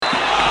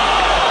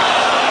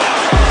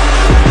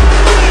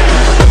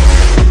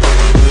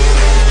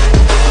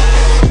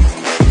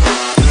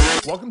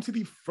Welcome to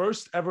the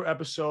first ever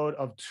episode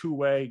of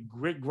Two-Way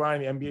Grit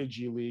Grind, the NBA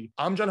G League.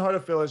 I'm John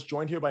Harder-Phillips,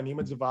 joined here by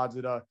Nima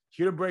Zavadzada,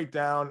 here to break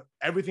down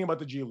everything about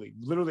the G League,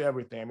 literally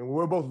everything. I mean,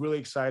 we're both really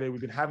excited.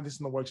 We've been having this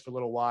in the works for a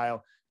little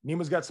while.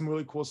 Nima's got some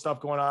really cool stuff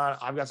going on.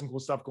 I've got some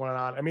cool stuff going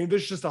on. I mean,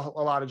 there's just a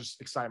lot of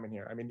just excitement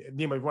here. I mean,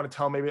 Nima, if you want to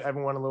tell maybe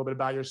everyone a little bit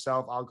about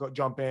yourself, I'll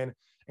jump in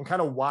and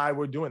kind of why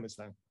we're doing this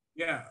thing.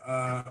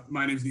 Yeah,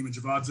 my name is Nima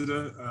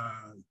Zavadzada.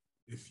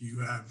 If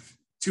you have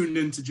tuned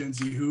into Gen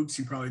Z Hoops,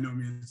 you probably know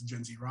me as the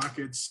Gen Z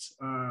Rockets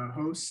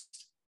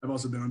host. I've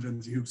also been on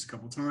Gen Z Hoops a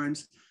couple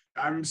times.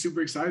 I'm super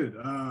excited.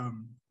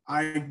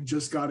 I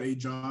just got a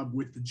job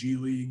with the G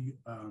League.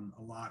 A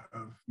lot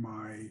of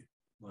my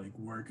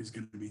work is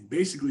going to be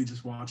basically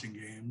just watching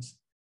games.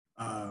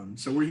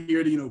 So we're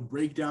here to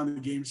break down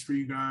the games for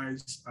you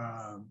guys,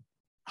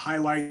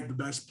 highlight the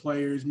best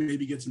players,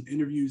 maybe get some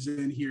interviews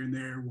in here and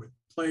there with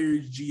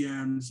players,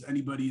 GMs,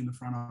 anybody in the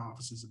front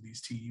offices of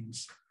these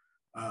teams.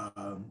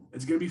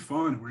 It's going to be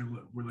fun.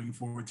 We're looking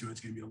forward to it. It's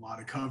going to be a lot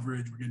of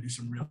coverage. We're going to do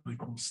some really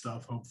cool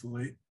stuff,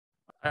 hopefully.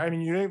 I mean,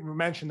 you didn't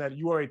mention that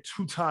you are a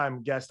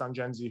two-time guest on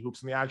Gen Z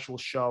Hoops in the actual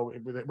show,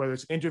 whether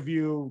it's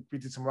interview, we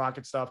did some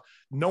Rocket stuff.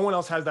 No one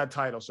else has that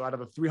title. So out of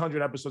the 300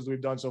 episodes that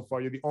we've done so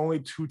far, you're the only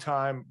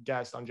two-time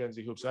guest on Gen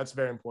Z Hoops. So that's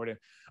very important.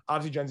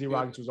 Obviously, Gen Z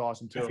Rockets was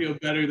awesome too. I feel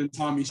better than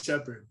Tommy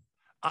Shepard.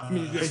 I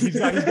mean, he's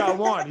got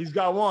one. He's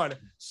got one.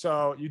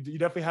 So you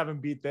definitely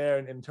haven't beat there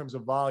in terms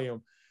of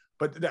volume.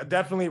 But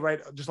definitely, right,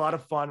 just a lot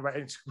of fun, right?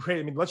 It's great.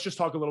 I mean, let's just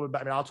talk a little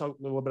bit about, I'll talk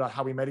a little bit about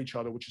how we met each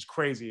other, which is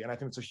crazy. And I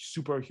think it's a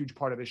super huge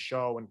part of this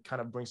show and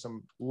kind of bring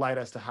some light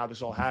as to how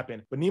this all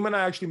happened. But Nima and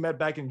I actually met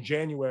back in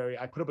January.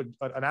 I put up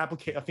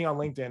a thing on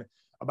LinkedIn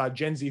about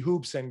Gen Z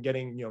Hoops and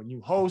getting,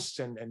 new hosts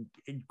and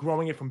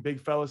growing it from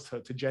big fellas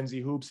to Gen Z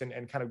Hoops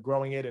and kind of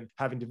growing it and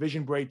having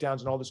division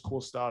breakdowns and all this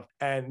cool stuff.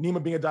 And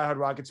Nima, being a diehard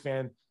Rockets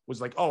fan, was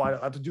like, oh, I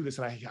have to do this.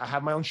 And I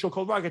have my own show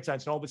called Rocket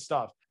Science and all this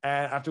stuff.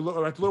 And after a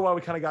little while,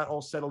 we kind of got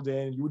all settled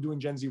in. You were doing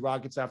Gen Z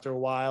Rockets after a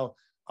while.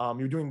 You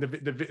were doing the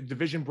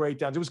division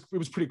breakdowns. It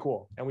was pretty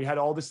cool. And we had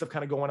all this stuff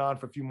kind of going on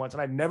for a few months.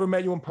 And I'd never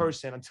met you in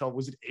person until,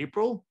 was it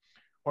April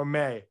or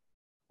May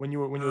when you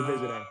were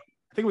visiting?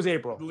 I think it was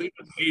April. I believe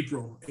it was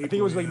April. I think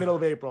it was middle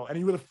of April. And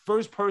you were the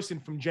first person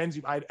from Gen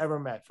Z I'd ever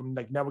met from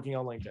networking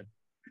on LinkedIn.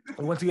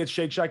 We went to get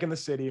Shake Shack in the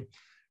city.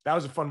 That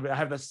was a fun video. I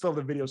have still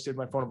the video saved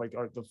on my phone of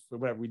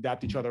whatever. We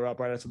dapped each other up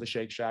right after the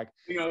Shake Shack. I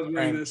think I was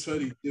wearing this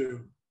hoodie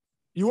too.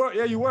 You were,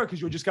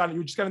 because you just got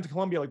into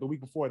Columbia the week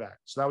before that.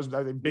 So that was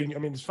big. I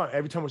mean, it's fun.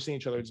 Every time we're seeing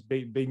each other, it's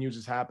big news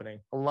is happening.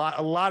 A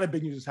lot of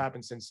big news has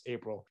happened since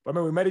April. But I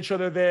remember we met each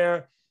other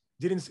there.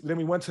 Then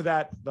we went to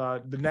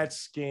the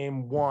Nets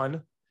game 1,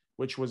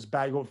 which was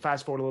bad.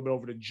 Fast forward a little bit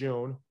over to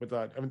June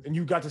and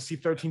you got to see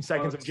 13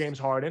 seconds of James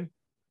Harden.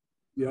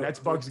 Yeah. Nets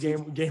Bucks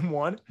game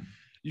 1.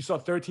 You saw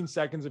 13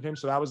 seconds of him,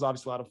 so that was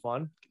obviously a lot of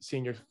fun.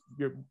 Seeing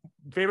your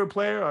favorite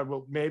player, or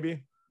well,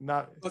 maybe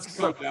not. Let's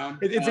calm down.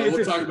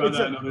 We'll talk about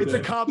that another day. It's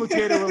a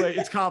complicated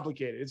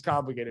It's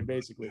complicated,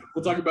 basically.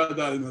 We'll talk about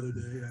that another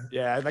day.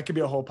 Yeah, that could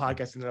be a whole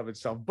podcast in and of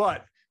itself.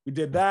 But we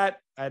did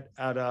that at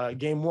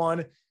game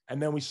 1, and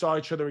then we saw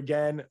each other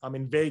again.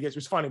 In Vegas. It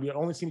was funny. We had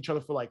only seen each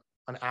other for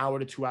an hour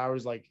to 2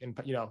 hours, at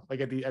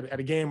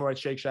a game or at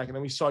Shake Shack, and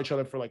then we saw each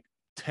other for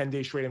 10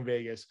 days straight in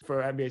Vegas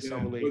for NBA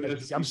Summer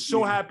League. I'm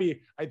so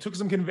happy. I took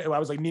some I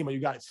was like, Nima, you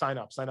got it. Sign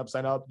up.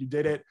 You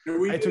did it.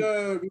 We did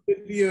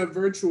the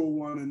virtual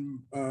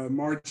one in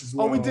March as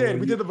well. Oh, we did.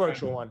 We did the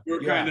virtual one. We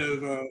were kind of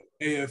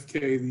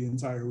AFK the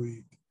entire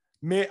week.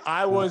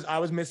 I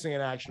was missing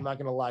in action. I'm not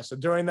going to lie. So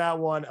during that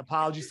one,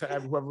 apologies to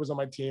whoever was on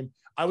my team.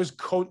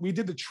 We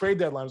did the trade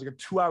deadline. It was a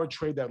 2-hour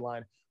trade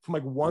deadline from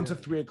 1 to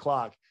 3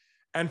 o'clock.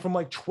 And from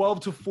 12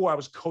 to 4, I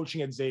was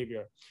coaching at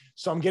Xavier.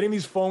 So I'm getting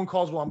these phone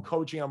calls while I'm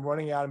coaching. I'm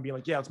running out and being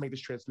like, yeah, let's make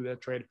this trade. Let's do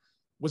that trade. It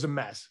was a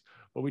mess.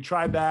 But we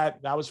tried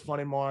that. That was fun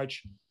in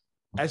March.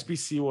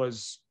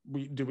 SBC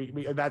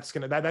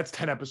that's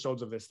 10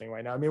 episodes of this thing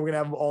right now. I mean, we're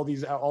going to have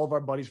all of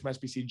our buddies from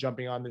SBC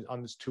jumping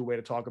on this two-way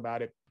to talk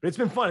about it. But it's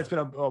been fun. It's been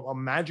a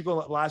magical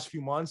last few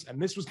months. And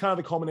this was kind of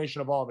the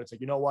culmination of all of it. It's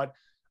you know what?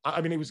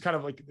 I mean, it was kind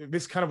of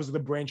this kind of was the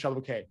brainchild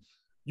of, okay,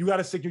 you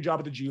got a sick new job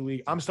at the G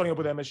League. I'm starting up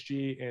with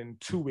MSG in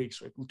 2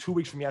 weeks, 2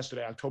 weeks from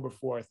yesterday, October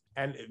 4th.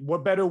 And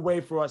what better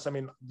way for us? I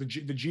mean, the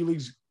G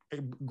League's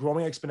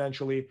growing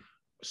exponentially.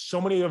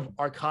 So many of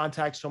our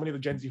contacts, so many of the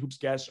Gen Z Hoops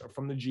guests are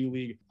from the G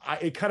League.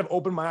 It kind of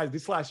opened my eyes.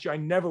 This last year,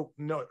 no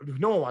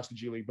one watched the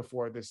G League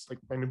before this.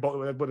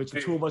 Whether it's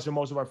the two of us or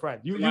most of our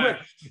friends. You're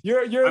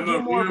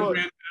more of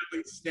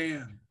a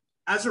Stan.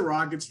 As a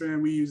Rockets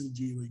fan, we use the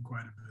G League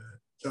quite a bit.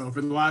 So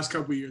for the last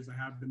couple of years,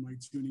 I have been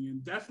tuning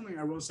in. Definitely,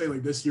 I will say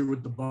this year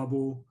with the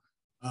bubble,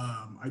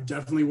 I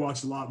definitely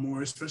watched a lot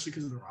more, especially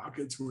because of the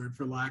Rockets were,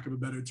 for lack of a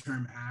better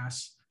term,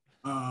 ass.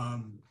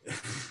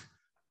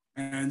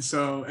 And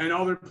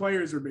all their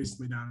players were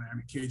basically down there. I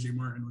mean, KJ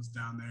Martin was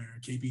down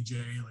there.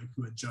 KPJ,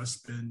 who had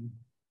just been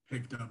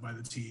picked up by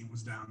the team,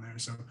 was down there.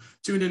 So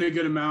tuned in a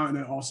good amount. And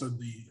then also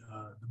the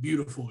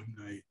beautiful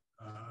Ignite.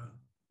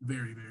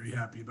 Very, very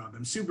happy about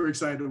them. Super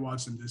excited to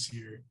watch them this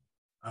year.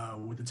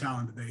 with the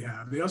talent that they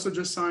have. They also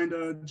just signed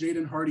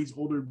Jaden Hardy's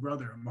older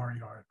brother,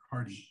 Amari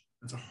Hardy.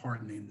 That's a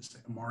hard name to say,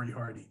 Amari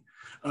Hardy.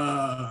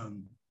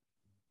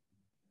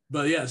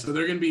 But yeah, so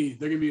they're gonna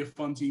be a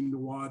fun team to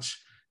watch.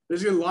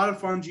 There's a lot of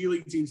fun G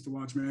League teams to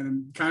watch, man,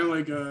 and kind of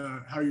like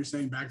how you're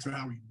saying back to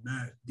how we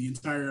met. The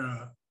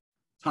entire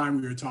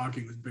time we were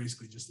talking was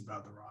basically just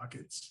about the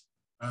Rockets.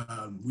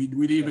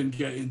 We'd even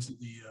get into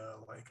the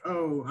like,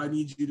 oh, I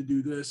need you to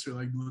do this, or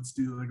like, let's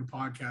do like a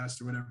podcast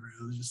or whatever.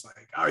 It was just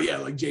like, oh yeah,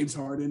 like James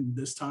Harden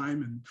this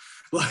time, and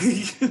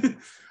like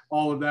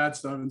all of that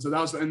stuff. And so that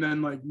was, and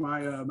then like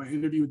my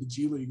interview with the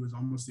G League was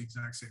almost the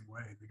exact same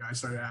way. The guy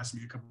started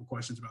asking me a couple of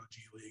questions about the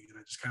G League, and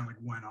I just kind of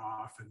like went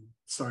off and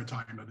started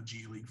talking about the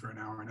G League for an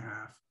hour and a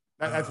half.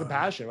 That's the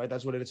passion, right?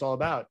 That's what it's all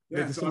about.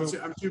 Yeah, so I'm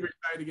super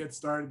excited to get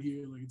started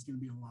here. Like, it's going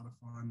to be a lot of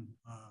fun.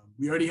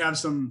 We already have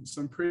some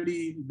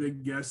pretty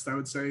big guests, I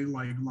would say,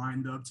 like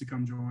lined up to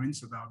come join.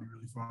 So that'll be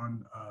really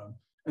fun.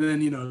 And then,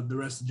 the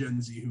rest of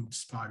Gen Z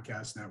Hoops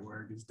podcast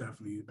network is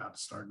definitely about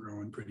to start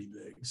growing pretty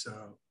big.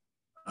 So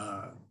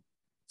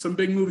some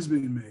big moves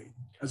being made,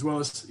 as well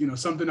as,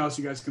 something else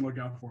you guys can look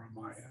out for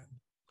on my end.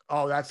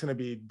 Oh, that's gonna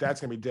be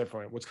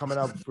different. What's coming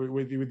up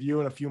with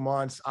you in a few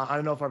months? I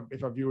don't know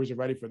if our viewers are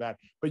ready for that.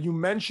 But you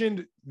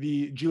mentioned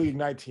the G League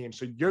Ignite team,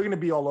 so you're gonna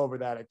be all over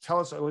that. Tell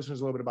us, our listeners,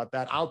 a little bit about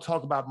that. I'll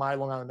talk about my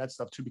Long Island Nets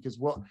stuff too, because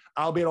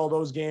I'll be at all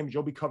those games.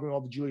 You'll be covering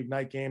all the G League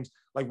Ignite games.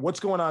 Like, what's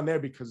going on there?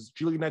 Because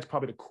G League Ignite's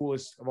probably the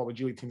coolest of all the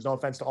G League teams. No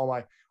offense to all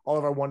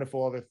of our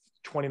wonderful other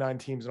 29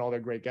 teams and all their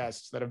great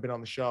guests that have been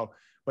on the show.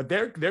 But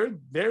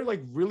they're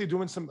like really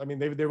doing some. I mean,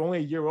 they're only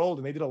a year old,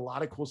 and they did a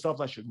lot of cool stuff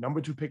last year.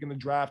 Number 2 pick in the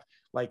draft.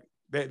 Like,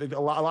 a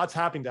lot's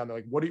happening down there.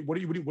 Like,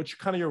 what's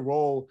kind of your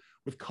role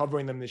with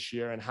covering them this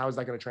year, and how is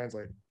that going to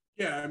translate?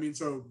 Yeah, I mean,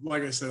 so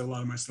like I said, a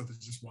lot of my stuff is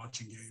just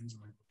watching games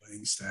and like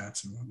playing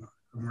stats and whatnot.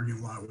 I'm working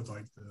a lot with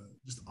like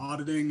just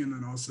auditing, and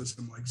then also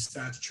some like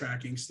stats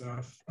tracking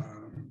stuff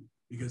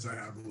because I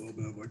have a little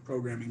bit of like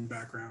programming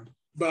background.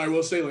 But I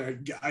will say,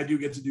 like, I do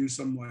get to do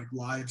some like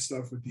live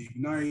stuff with the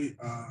Ignite,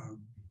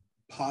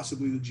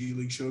 possibly the G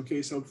League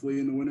Showcase,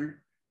 hopefully in the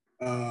winter.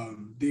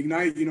 The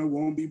Ignite,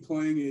 won't be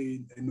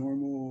playing a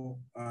normal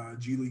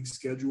G League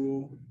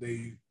schedule.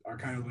 They are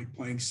kind of like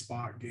playing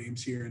spot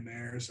games here and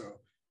there, so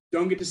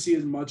don't get to see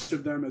as much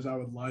of them as I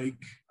would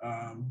like.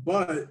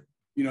 But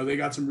they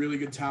got some really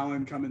good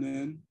talent coming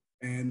in,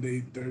 and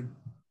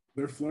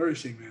they're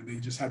flourishing, man. They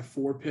just had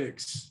 4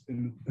 picks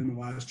in the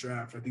last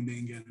draft. I think they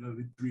can get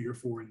another 3 or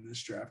 4 in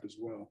this draft as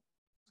well.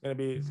 Going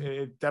to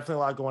be definitely a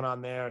lot going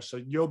on there. So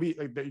you'll be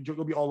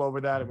all over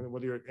that. I mean,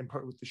 whether you're in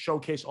with the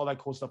showcase, all that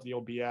cool stuff that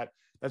you'll be at.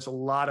 That's a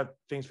lot of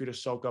things for you to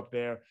soak up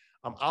there.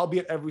 I'll be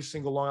at every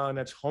single Long Island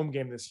Nets home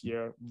game this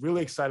year.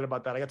 Really excited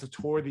about that. I got to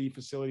tour the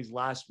facilities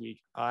last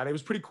week, and it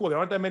was pretty cool. There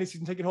aren't that many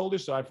season ticket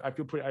holders, so I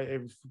feel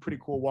it was pretty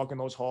cool walking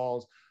those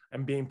halls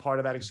and being part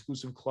of that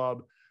exclusive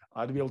club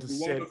to be able to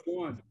sit.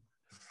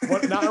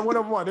 Not one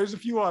of one. There's a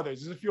few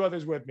others. There's a few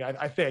others with me.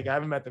 I think I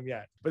haven't met them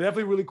yet, but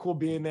definitely really cool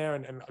being there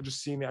and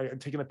just seeing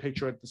taking a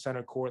picture at the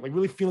center court, like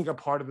really feeling a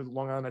part of the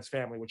Long Island Nets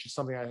family, which is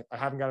something I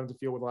haven't gotten to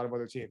feel with a lot of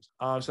other teams.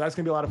 So that's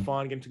gonna be a lot of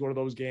fun getting to go to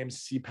those games,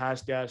 see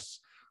past guests.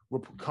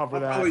 We'll cover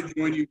that. I'll probably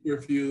join you for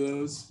a few of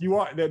those. You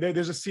are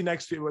there's a seat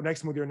next to you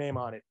with your name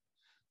on it.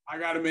 I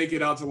got to make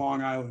it out to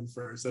Long Island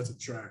first. That's a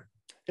track.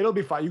 It'll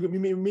be fine. You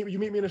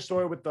meet me in a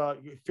store with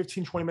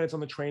 15, 20 minutes on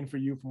the train for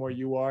you from where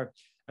you are.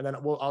 And then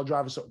I'll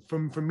drive. So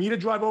for me to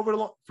drive over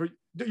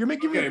you're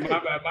making okay, me.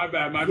 My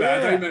bad. I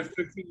thought you meant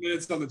 15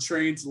 minutes on the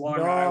train to Long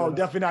Island. No,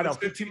 definitely not. No,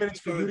 15 minutes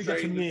for you to get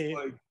to me,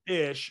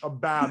 ish,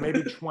 about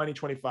maybe 20,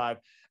 25.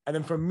 And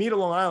then from me to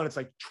Long Island, it's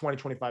like 20,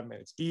 25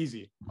 minutes.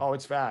 Easy. Oh,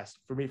 it's fast.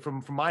 For me,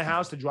 from my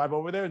house to drive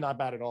over there, not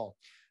bad at all.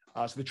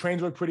 So the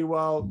trains work pretty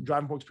well.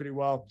 Driving works pretty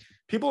well.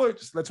 People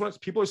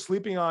are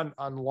sleeping on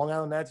Long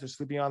Island Nets. They're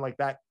sleeping on like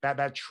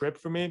that trip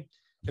for me.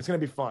 It's going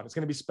to be fun. It's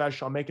going to be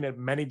special. I'm making it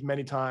many,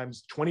 many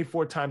times,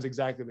 24 times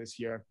exactly this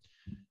year.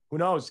 Who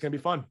knows? It's going to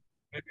be fun.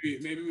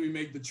 Maybe we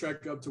make the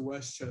trek up to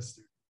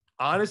Westchester.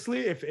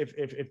 Honestly, if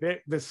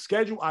the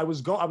schedule, I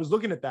was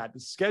looking at that. The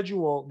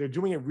schedule, they're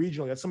doing it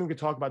regionally. That's something we could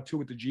talk about too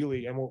with the G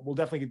League, and we'll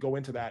definitely go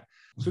into that.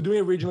 So doing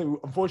it regionally, we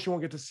unfortunately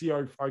won't get to see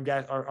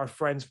our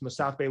friends from the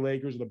South Bay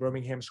Lakers or the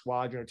Birmingham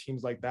Squadron or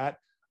teams like that.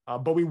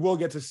 But we will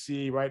get to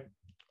see, right,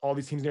 all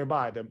these teams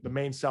nearby, the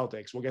Maine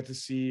Celtics. We'll get to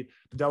see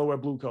the Delaware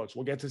Bluecoats.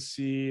 We'll get to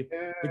see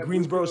the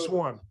Greensboro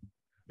Swarm.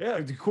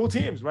 Yeah, the cool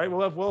teams, right?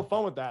 We'll have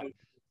fun with that.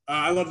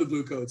 I love the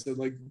Bluecoats.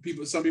 Like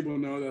some people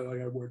know that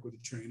like I work with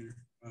a trainer.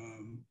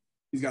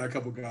 He's got a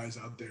couple guys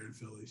out there in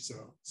Philly, so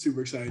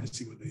super excited to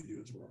see what they do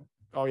as well.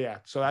 Oh yeah,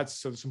 so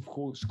there's some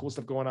cool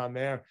stuff going on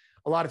there.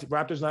 A lot of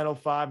Raptors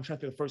 905. I'm trying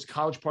to think the first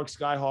College Park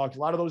Skyhawks. A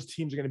lot of those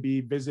teams are going to be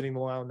visiting the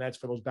Long Island Nets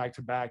for those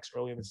back-to-backs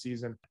early in the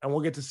season, and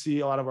we'll get to see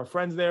a lot of our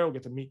friends there. We'll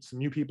get to meet some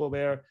new people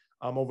there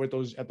over at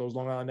those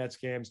Long Island Nets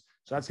games.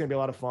 So that's going to be a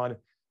lot of fun.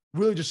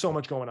 Really, just so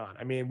much going on.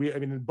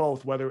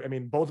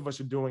 Both of us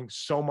are doing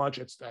so much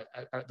at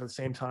the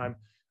same time.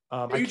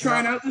 Are you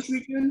trying out this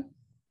weekend?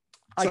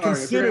 I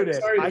considered it.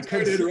 Sorry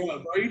to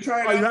interrupt. Are you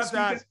trying out this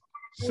weekend?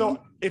 So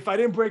if I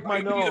didn't break my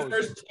nose, the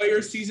first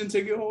player season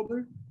ticket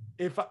holder.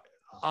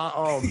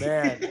 Oh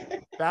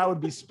man, that would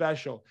be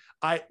special.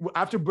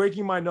 After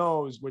breaking my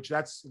nose, which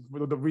that's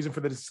the reason for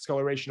the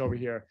discoloration over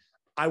here,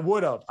 I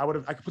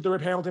could put the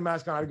Rip Hamilton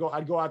mask on.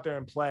 I'd go out there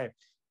and play.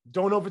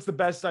 Don't know if it's the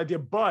best idea,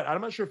 but I'm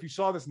not sure if you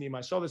saw this, Nima.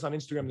 I saw this on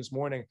Instagram this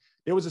morning.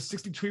 There was a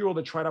 62-year-old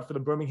that tried out for the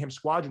Birmingham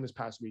Squadron this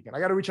past weekend. I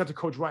got to reach out to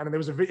Coach Ryan. And there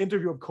was an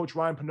interview of Coach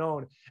Ryan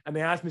Pannone, and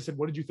they asked me, said,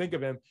 what did you think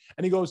of him?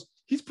 And he goes,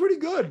 he's pretty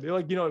good. They're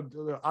like,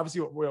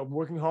 obviously we're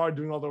working hard,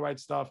 doing all the right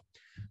stuff.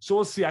 So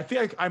we'll see. I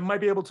think I might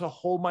be able to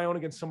hold my own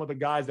against some of the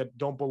guys that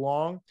don't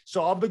belong.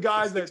 So of the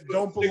guys that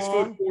don't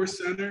belong, 6'4"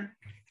 center.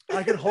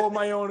 I can hold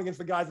my own against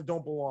the guys that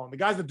don't belong. The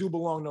guys that do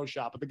belong, no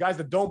shot. But the guys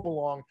that don't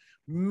belong,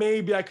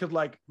 maybe I could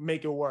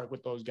make it work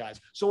with those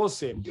guys. So we'll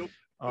see.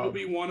 You'll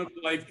be one of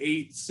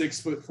 8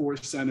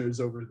 6'4"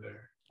 centers over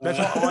there. That's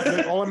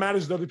all that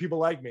matters is other people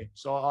like me.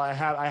 So I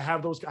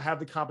have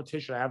the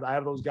competition. I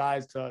have those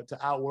guys to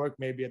outwork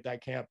maybe at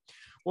that camp.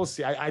 We'll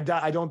see. I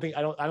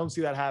don't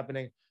see that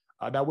happening.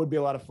 That would be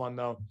a lot of fun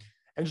though.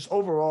 And just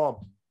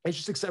overall, it's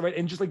just exciting, right?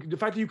 And just like the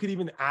fact that you could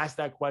even ask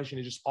that question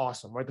is just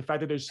awesome, right? The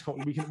fact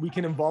that we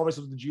can involve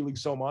ourselves with the G League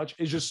so much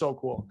is just so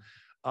cool.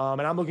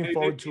 And I'm looking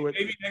forward to it.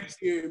 Maybe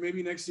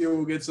next year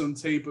we'll get some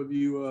tape of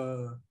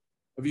you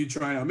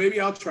trying out.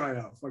 Maybe I'll try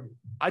out. Fuck it.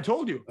 I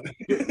told you.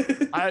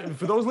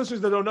 For those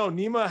listeners that don't know,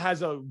 Nima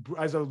has a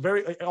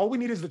very, all we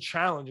need is the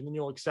challenge, and then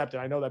you'll accept it.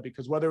 I know that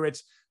because whether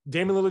it's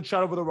Damian Lillard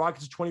shot over the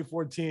Rockets in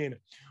 2014,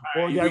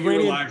 or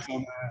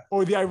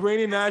the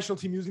Iranian national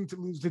team using to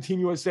lose to Team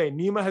USA,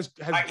 Nima has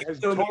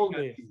told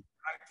me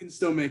I can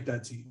still make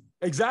that team.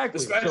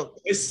 Exactly.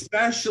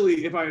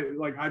 Especially if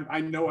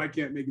I know I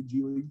can't make a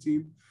G League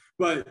team,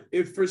 but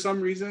if for some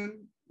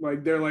reason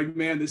they're like,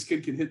 man, this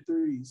kid can hit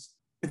threes.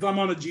 If I'm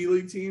on a G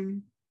League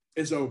team,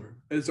 it's over.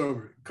 It's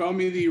over. Call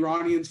me the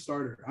Iranian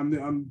starter.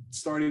 I'm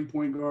starting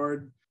point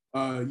guard.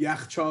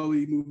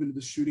 Yakhchali moving to the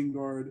shooting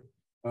guard.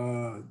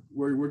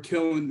 We're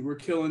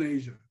killing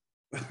Asia.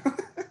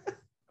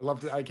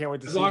 I can't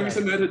wait to see as long as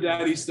the meta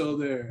daddy's still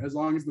there, as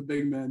long as the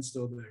big man's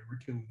still there, we're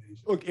killing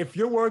Asia. Look, if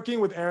you're working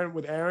with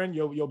Aaron,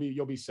 you'll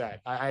be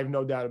set. I have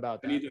no doubt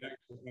about that. I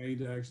need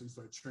to actually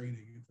start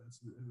training if that's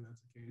the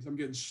case. I'm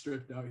getting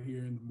stripped out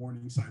here in the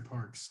Morningside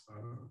Parks.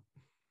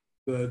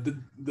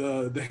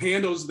 The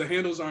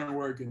handles aren't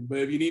working, but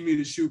if you need me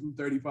to shoot from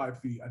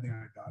 35 feet, I think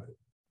I got it.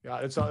 Yeah,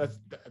 that's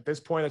at this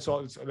point. That's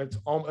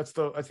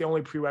the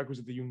only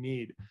prerequisite that you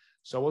need.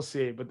 So we'll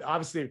see. But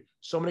obviously,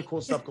 so many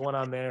cool stuff going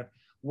on there.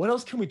 What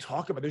else can we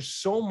talk about? There's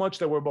so much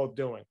that we're both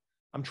doing.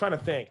 I'm trying to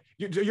think.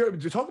 You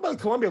talk about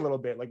Colombia a little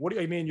bit. Like, what do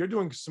you mean? You're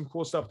doing some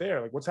cool stuff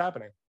there. Like, what's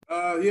happening?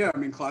 Yeah, I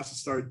mean, classes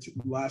started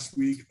last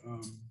week.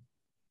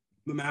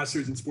 The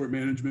master's in sport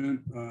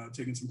management,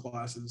 taking some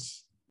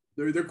classes.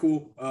 They're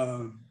cool.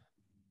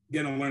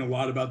 Getting to learn a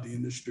lot about the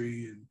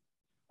industry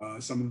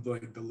and some of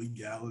the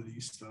legality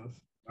stuff,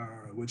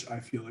 which I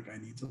feel like I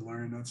need to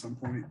learn at some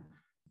point.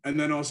 And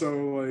then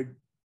also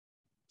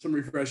some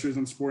refreshers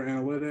on sport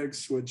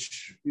analytics,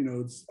 which,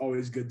 it's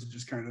always good to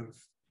just kind of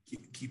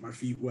keep my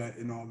feet wet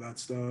and all that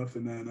stuff.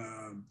 And then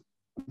I'm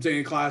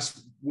taking a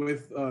class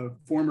with a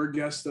former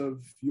guest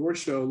of your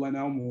show, Len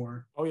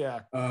Elmore. Oh,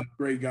 yeah.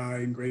 Great guy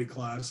and great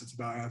class. It's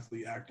about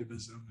athlete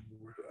activism. And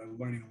we're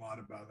learning a lot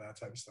about that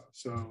type of stuff.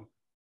 So,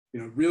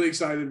 really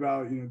excited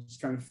about,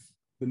 just kind of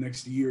the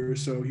next year or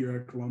so here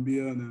at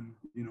Columbia. And then,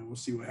 we'll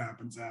see what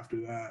happens after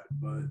that.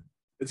 But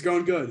it's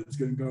going good. It's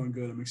going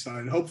good. I'm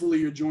excited. Hopefully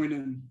you're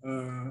joining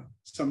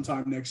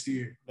sometime next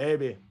year.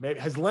 Maybe.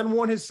 Has Len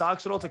worn his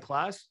socks at all to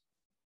class?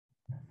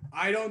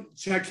 I don't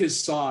check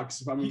his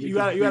socks. If I'm you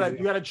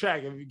gotta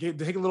check.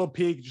 Take a little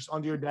peek just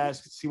under your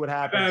desk, see what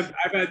happens.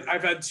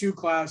 I've had 2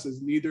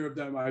 classes. Neither of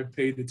them I've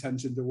paid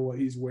attention to what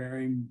he's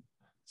wearing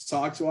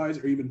socks wise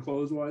or even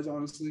clothes wise,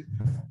 honestly.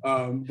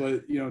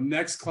 But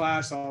next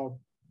class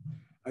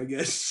I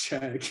guess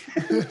check.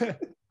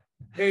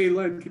 Hey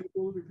Len, can you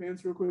pull up your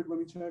pants real quick? Let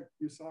me check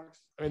your socks.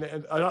 I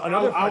mean,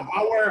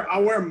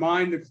 I'll wear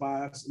mine to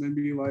class and then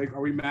be like, "Are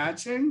we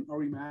matching?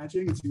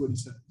 And see what he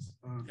says.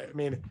 I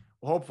mean,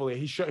 hopefully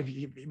he should.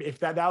 If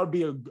that would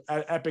be an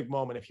epic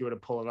moment if you were to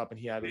pull it up and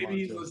he had.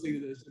 Maybe he's listening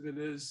to this. If it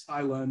is,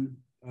 hi Len,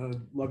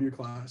 love your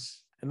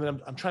class. And then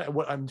I'm trying to,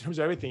 in terms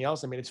of everything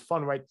else, I mean, it's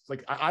fun, right?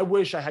 Like, I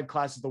wish I had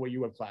classes the way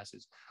you have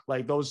classes.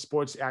 Like those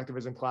sports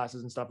activism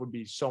classes and stuff would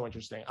be so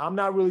interesting. I'm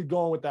not really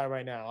going with that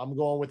right now. I'm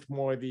going with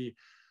more the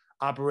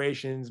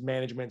operations,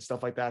 management,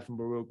 stuff like that from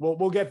Baruch.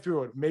 We'll get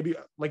through it. Maybe,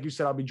 like you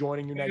said, I'll be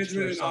joining you next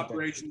year. Management and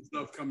operations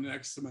stuff come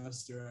next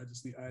semester.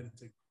 I had to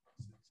take.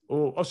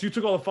 Oh, so you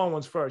took all the fun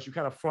ones first. You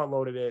kind of front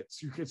loaded it.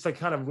 So it's like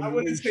kind of. I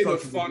wouldn't say the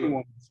fun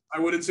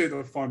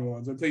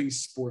ones. I'm taking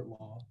sport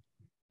law,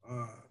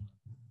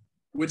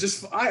 which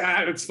is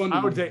it's fun.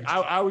 I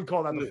would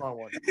call that the fun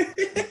one.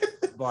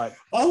 But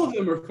all of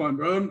them are fun,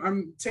 bro.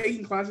 I'm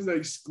taking classes that are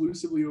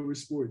exclusively over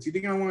sports. You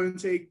think I want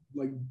to take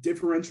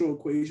differential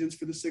equations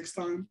for the 6th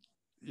time?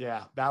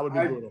 Yeah, that would be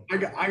brutal.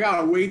 I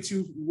got way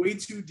too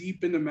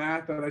deep into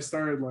math that I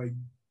started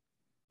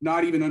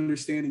not even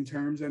understanding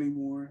terms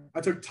anymore.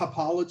 I took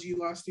topology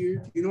last year.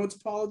 Do you know what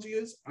topology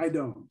is? I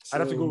don't. So I'd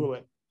have to Google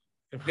it.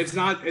 It's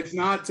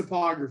not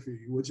topography,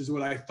 which is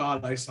what I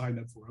thought I signed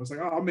up for. I was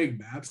like, oh, I'll make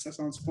maps. That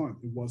sounds fun.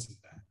 It wasn't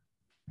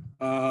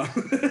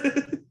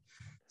that.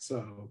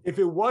 So if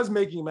it was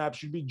making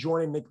maps, you'd be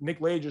joining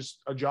Nick Lager's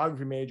a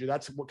geography major.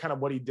 That's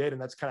what he did,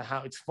 and that's kind of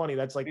how it's funny.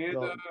 That's like and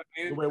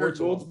the way it works.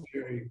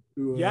 Goldsberry,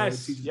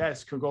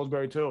 Yes, Kurt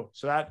Goldsberry too.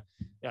 So that,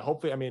 yeah,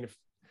 hopefully, I mean, if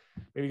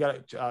maybe you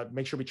got to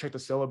make sure we check the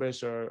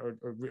syllabus or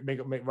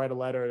write a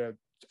letter to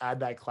add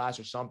that class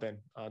or something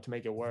to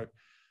make it work.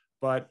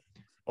 But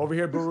over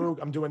here, Baruch,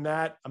 I'm doing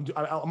that.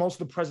 I'm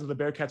also the president of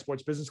the Bearcat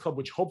Sports Business Club,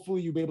 which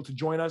hopefully you'll be able to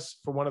join us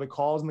for one of the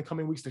calls in the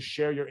coming weeks to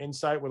share your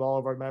insight with all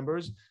of our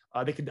members.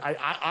 They could,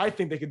 I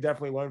think they could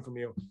definitely learn from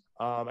you,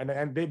 and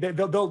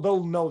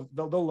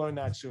they'll learn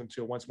that soon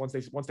too. Once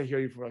they hear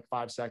you for like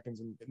 5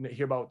 seconds and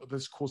hear about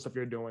this cool stuff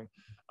you're doing,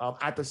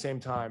 at the same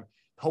time.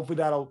 Hopefully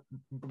that'll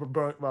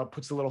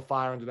puts a little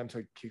fire into them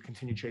to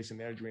continue chasing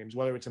their dreams,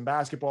 whether it's in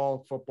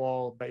basketball,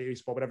 football,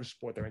 baseball, whatever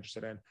sport they're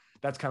interested in.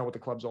 That's kind of what the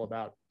club's all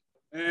about.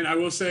 And I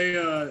will say,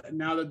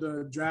 now that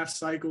the draft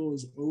cycle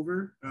is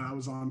over, I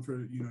was on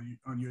for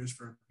on yours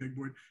for a big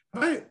board.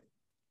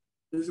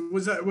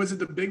 Was it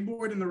the big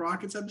board in the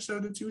Rockets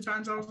episode the 2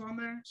 times I was on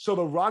there? So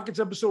the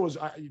Rockets episode was,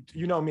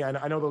 me,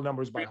 I know the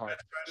numbers by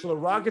heart. So the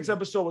Rockets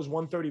episode was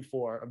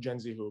 134 of Gen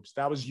Z Hoops.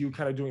 That was you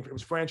kind of doing, it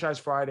was Franchise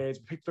Fridays,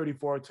 pick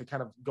 34 to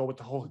kind of go with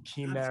the whole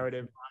Hakeem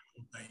narrative.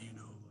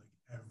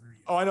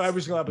 I know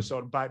every single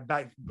episode by the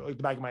back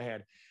of my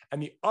head.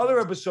 And the other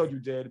episode you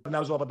did, and that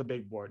was all about the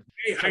big board.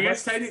 Hey, I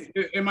guess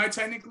am I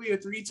technically a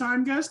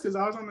 3-time guest? Because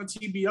I was on the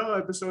TBO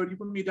episode. You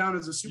put me down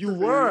as a super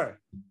fan.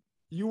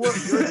 You're a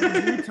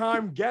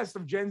 3-time guest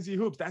of Gen Z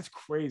Hoops. That's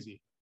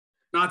crazy.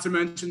 Not to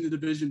mention the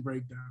division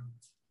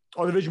breakdowns.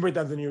 Oh, the division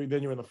breakdowns, then you're in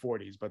the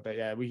 40s. But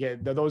we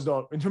get those.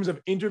 In terms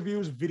of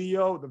interviews, the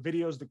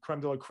videos, the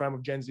creme de la creme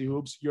of Gen Z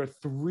Hoops. You're a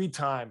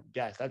 3-time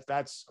guest.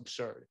 That's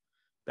absurd.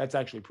 That's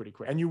actually pretty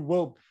crazy. And you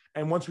will.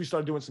 And once we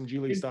start doing some G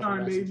League stuff,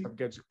 and that stuff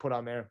gets put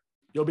on there,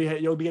 you'll be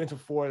getting to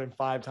 4 and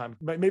 5 times,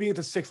 maybe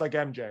into 6 like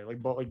MJ, like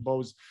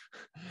Bo's,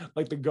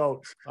 like the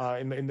GOAT.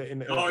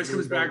 Always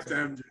goes back to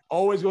MJ.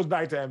 Always goes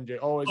back to MJ.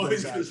 Always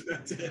goes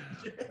back to MJ.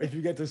 If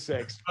you get to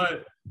 6.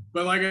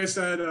 But like I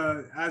said,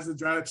 as the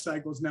draft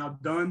cycle is now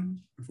done,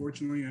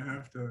 unfortunately, I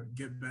have to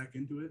get back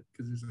into it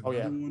because there's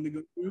another one to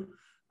go through.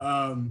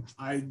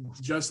 I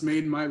just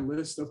made my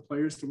list of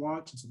players to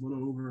watch. It's a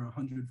little over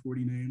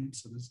 140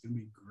 names, so this is gonna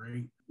be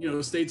great.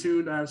 Stay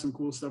tuned. I have some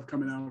cool stuff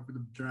coming out for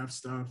the draft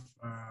stuff.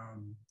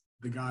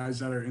 The guys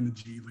that are in the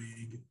G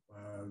League,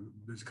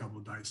 there's a couple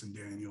of Dyson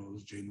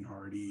Daniels, Jaden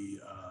Hardy,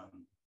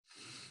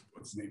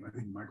 what's his name? I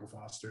think Michael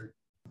Foster,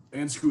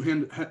 and Scoot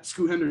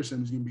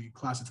Henderson is gonna be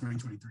class of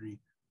 2023.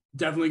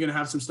 Definitely gonna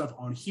have some stuff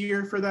on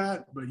here for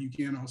that, but you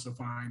can also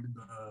find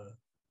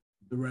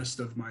the rest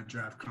of my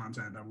draft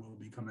content that will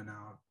be coming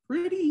out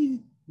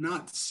pretty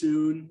not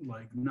soon,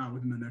 like not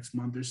within the next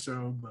month or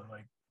so, but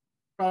like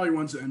probably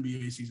once the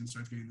NBA season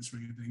starts getting the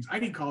swing of things. I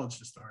need college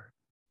to start.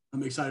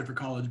 I'm excited for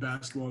college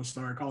basketball to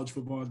start. College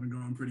football has been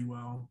going pretty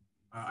well.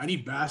 I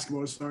need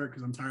basketball to start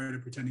because I'm tired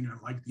of pretending I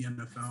like the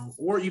NFL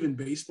or even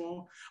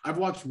baseball. I've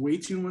watched way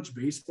too much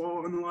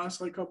baseball in the last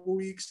couple of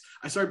weeks.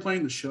 I started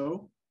playing the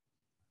show.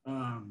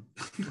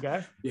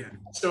 Okay. Yeah.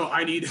 So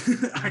I need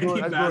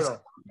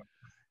basketball.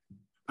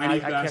 I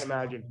can't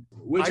imagine.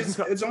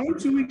 It's only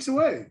 2 weeks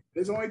away.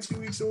 It's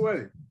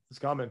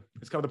coming.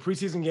 The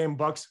preseason game,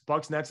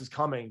 Bucks Nets is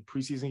coming.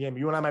 Preseason game.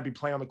 You and I might be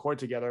playing on the court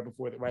together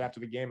right after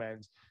the game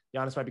ends.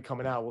 Giannis might be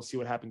coming out. We'll see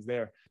what happens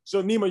there.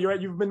 So Nima,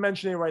 you've been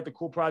mentioning the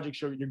cool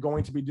projects you're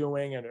going to be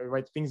doing and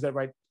things that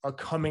are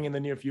coming in the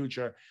near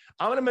future.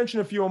 I'm going to mention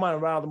a few of mine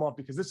and rattle them off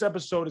because this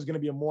episode is going to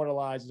be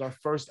immortalized as our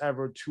first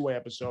ever 2-way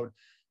episode.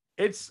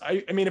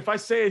 I mean, if I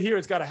say it here,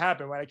 it's got to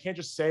happen, right? I can't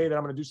just say that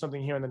I'm going to do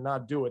something here and then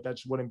not do it. That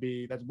wouldn't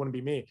be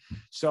me.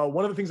 So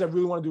one of the things I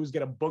really want to do is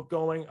get a book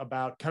going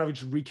about kind of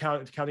just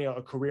recounting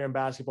a career in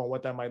basketball and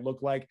what that might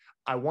look like.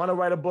 I want to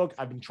write a book.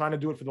 I've been trying to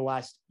do it for the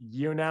last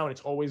year now, and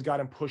it's always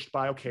gotten pushed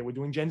by, okay, we're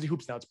doing Gen Z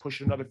Hoops now. Let's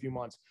push it another few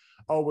months.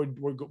 Oh,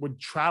 we're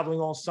traveling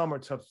all summer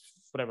to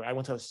whatever. I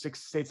went to 6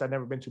 states I've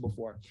never been to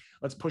before.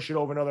 Let's push it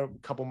over another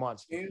couple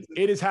months.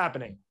 It is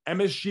happening.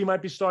 MSG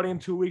might be starting in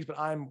 2 weeks, but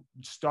I'm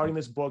starting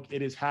this book.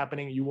 It is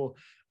happening.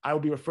 I will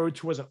be referred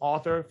to as an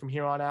author from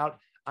here on out.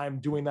 I'm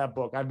doing that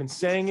book. I've been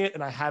saying it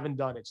and I haven't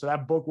done it. So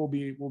that book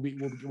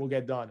will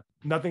get done.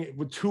 Nothing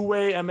with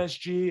 2-way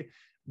MSG.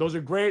 Those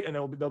are great and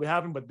they'll be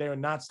happening, but they are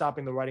not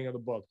stopping the writing of the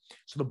book.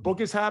 So the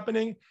book is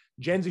happening.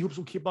 Gen Z Hoops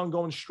will keep on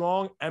going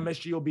strong.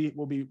 MSG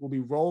will be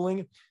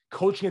rolling.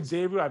 Coaching at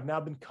Xavier, I've now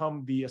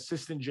become the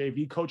assistant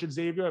JV coach at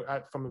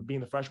Xavier from being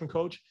the freshman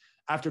coach.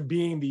 After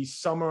being the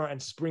summer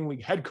and spring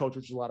league head coach,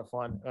 which was a lot of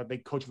fun.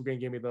 Coach Vergain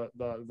gave me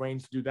the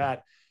reins to do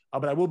that.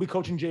 But I will be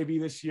coaching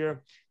JV this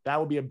year. That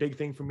will be a big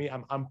thing for me.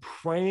 I'm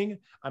praying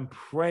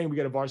we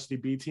get a varsity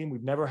B team.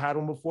 We've never had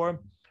one before.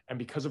 And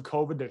because of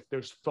COVID,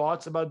 there's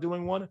thoughts about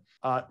doing one.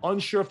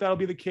 Unsure if that'll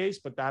be the case,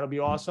 but that'll be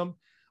awesome.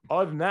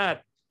 Other than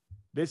that,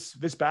 this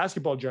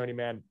basketball journey,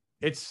 man,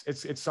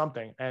 it's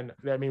something. And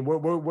I mean,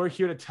 we're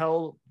here to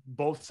tell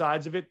both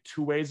sides of it,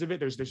 two ways of it.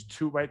 There's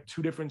two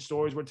different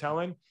stories we're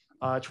telling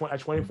at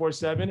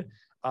 24/7.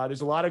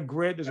 There's a lot of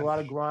grit. There's a lot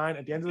of grind.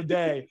 At the end of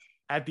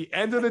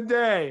the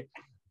day,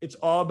 it's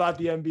all about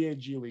the NBA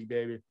G League,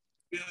 baby.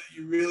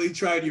 You really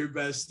tried your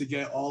best to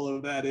get all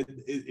of that.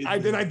 I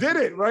did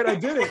it, right? I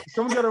did it.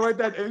 Someone's got to write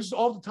that. It's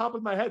off the top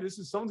of my head.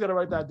 Someone's got to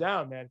write that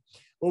down, man.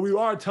 Well, we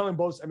are telling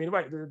both. I mean,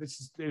 right.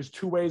 There's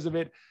two ways of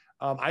it.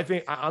 I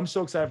think I'm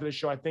so excited for this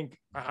show. I think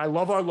I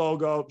love our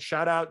logo.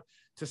 Shout out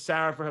to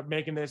Sarah for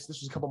making this.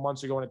 This was a couple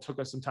months ago and it took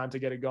us some time to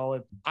get it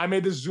going. I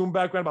made this Zoom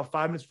background about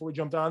 5 minutes before we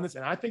jumped on this,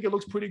 and I think it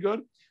looks pretty good.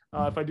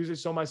 If I do say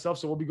so myself.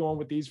 So we'll be going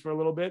with these for a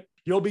little bit.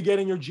 You'll be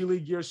getting your G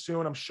League gear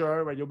soon, I'm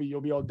sure, right?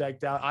 You'll be all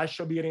decked out. I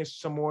shall be getting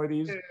some more of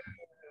these.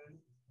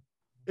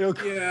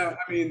 Yeah,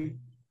 I mean,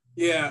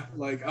 yeah,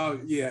 like,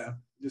 oh yeah,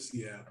 just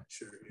yeah,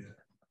 sure, yeah.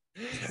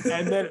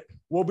 And then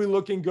we'll be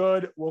looking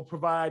good. We'll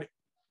provide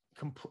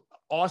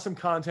awesome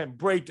content.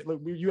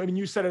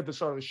 You said it at the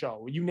start of the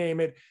show. You name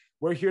it.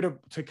 We're here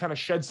to kind of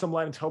shed some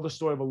light and tell the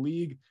story of a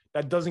league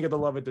that doesn't get the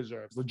love it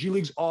deserves. The G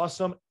League's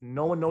awesome.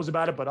 No one knows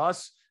about it but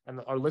us and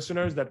our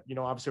listeners that,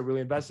 obviously are really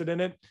invested in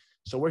it.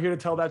 So we're here to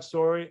tell that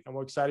story, and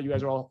we're excited you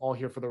guys are all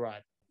here for the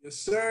ride. Yes,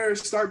 sir.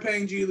 Start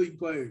paying G League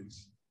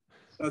players.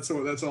 That's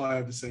all I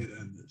have to say to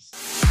end this.